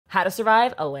How to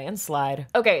survive a landslide.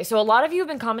 Okay, so a lot of you have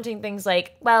been commenting things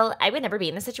like, well, I would never be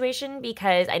in this situation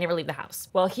because I never leave the house.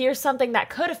 Well, here's something that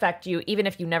could affect you even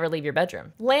if you never leave your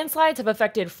bedroom. Landslides have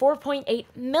affected 4.8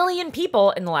 million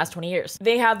people in the last 20 years.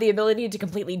 They have the ability to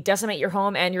completely decimate your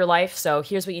home and your life, so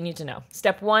here's what you need to know.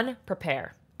 Step 1,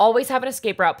 prepare. Always have an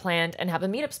escape route planned and have a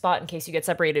meetup spot in case you get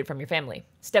separated from your family.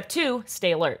 Step 2,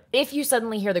 stay alert. If you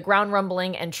suddenly hear the ground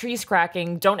rumbling and trees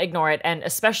cracking, don't ignore it, and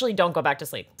especially don't go back to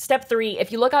sleep. Step 3,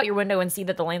 if you look out your window and see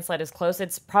that the landslide is close,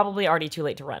 it's probably already too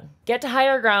late to run. Get to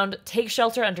higher ground, take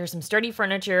shelter under some sturdy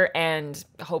furniture, and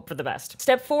hope for the best.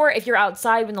 Step 4, if you're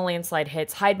outside when the landslide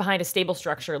hits, hide behind a stable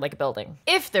structure like a building.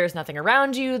 If there's nothing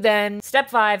around you, then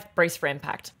Step 5, brace for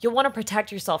impact. You'll want to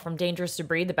protect yourself from dangerous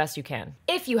debris the best you can.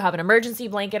 If you have an emergency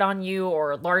blanket on you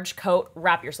or a large coat,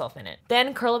 wrap yourself in it.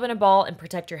 Then curl up in a ball and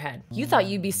protect your head. You thought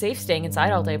you'd be safe staying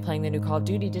inside all day playing the new Call of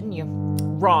Duty, didn't you?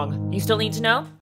 Wrong. You still need to know?